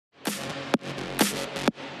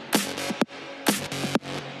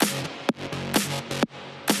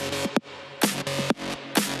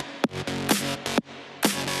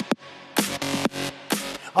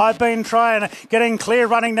I've been trying, getting clear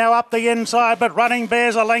running now up the inside, but Running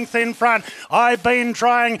Bear's a length in front. I've been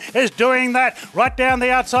trying is doing that right down the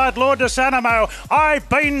outside. Lord de Sanamo. I've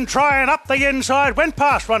been trying up the inside, went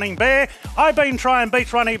past Running Bear. I've been trying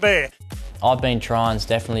beats Running Bear. I've been trying's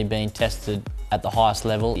definitely been tested at the highest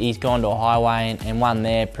level. He's gone to a highway and won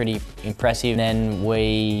there, pretty impressive. And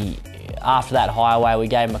then after that highway, we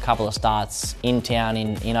gave him a couple of starts in town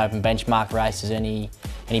in open benchmark races, and he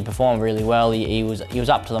performed really well. He was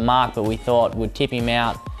up to the mark, but we thought we'd tip him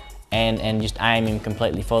out and just aim him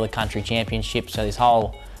completely for the country championship. So this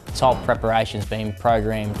whole preparation's been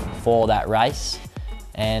programmed for that race,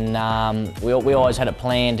 and we always had a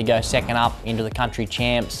plan to go second up into the country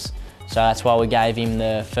champs. So that's why we gave him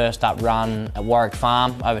the first up run at Warwick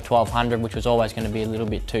Farm over 1200, which was always going to be a little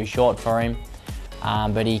bit too short for him.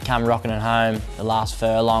 But he come rocking it home the last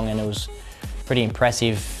furlong, and it was pretty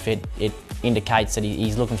impressive. It indicates that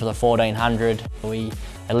he's looking for the 1400. We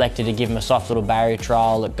elected to give him a soft little barrier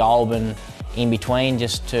trial at Goulburn in between,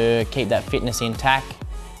 just to keep that fitness intact,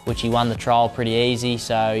 which he won the trial pretty easy.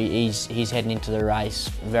 So he's heading into the race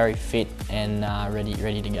very fit and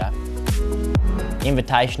ready to go.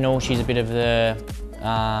 Invitational, she's a bit of the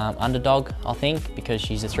underdog, I think, because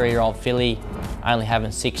she's a 3-year-old filly, only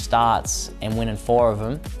having 6 starts and winning 4 of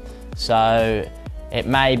them. So it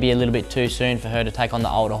may be a little bit too soon for her to take on the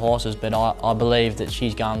older horses, but I believe that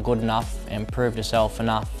she's going good enough and proved herself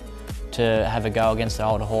enough to have a go against the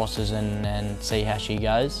older horses and see how she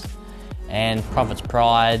goes. And Prophet's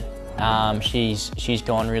Pride, she's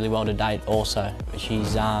gone really well to date also. She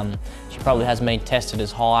probably hasn't been tested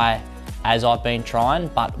as high as I've been trying,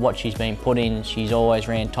 but what she's been put in, she's always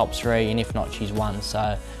ran top 3, and if not, she's won.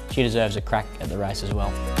 So she deserves a crack at the race as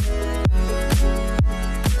well.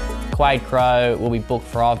 Quade Crow will be booked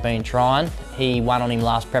for I've Been Trying. He won on him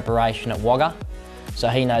last preparation at Wagga, so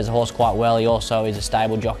he knows the horse quite well. He also is a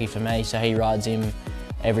stable jockey for me, so he rides him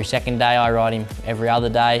every second day. I ride him every other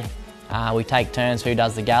day. We take turns who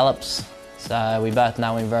does the gallops, so we both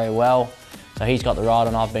know him very well. So he's got the ride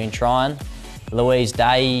on I've Been Trying. Louise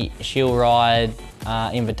Day, she'll ride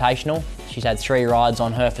Invitational. She's had 3 rides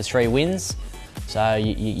on her for 3 wins, so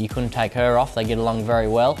you couldn't take her off. They get along very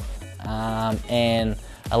well. And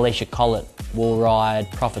Alicia Collett will ride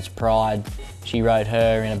Prophet's Pride. She rode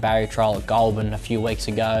her in a barrier trial at Goulburn a few weeks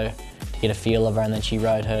ago to get a feel of her, and then she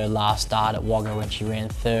rode her last start at Wagga when she ran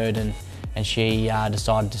 3rd, and she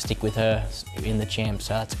decided to stick with her in the champ,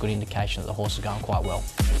 so that's a good indication that the horse is going quite well.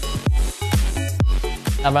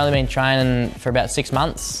 I've only been training for about 6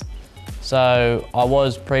 months. So I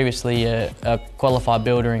was previously a qualified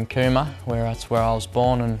builder in Cooma, that's where I was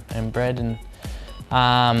born and bred. And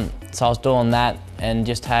so I was doing that and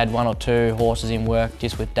just had 1 or 2 horses in work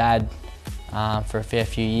just with Dad for a fair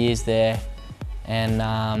few years there. And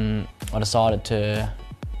I decided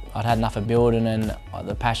I'd had enough of building, and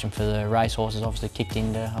the passion for the race horses obviously kicked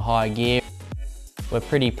into a higher gear. We're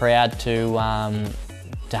pretty proud to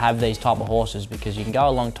have these type of horses, because you can go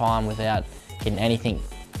a long time without getting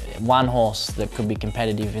one horse that could be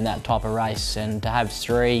competitive in that type of race, and to have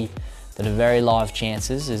 3 that are very live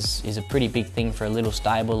chances is a pretty big thing for a little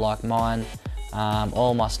stable like mine.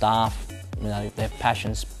 All my staff, their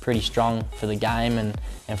passion's pretty strong for the game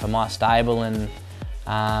and for my stable, and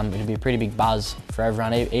it'll be a pretty big buzz for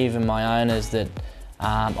everyone, even my owners that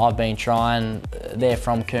I've been trying. They're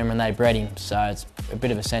from Cooma and they bred him, so it's a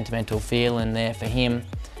bit of a sentimental feeling there for him.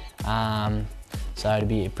 So it'd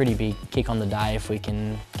be a pretty big kick on the day if we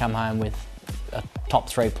can come home with a top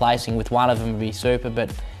 3 placing. With one of them would be super,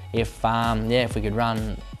 but if we could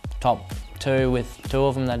run top 2 with 2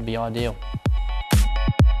 of them, that'd be ideal.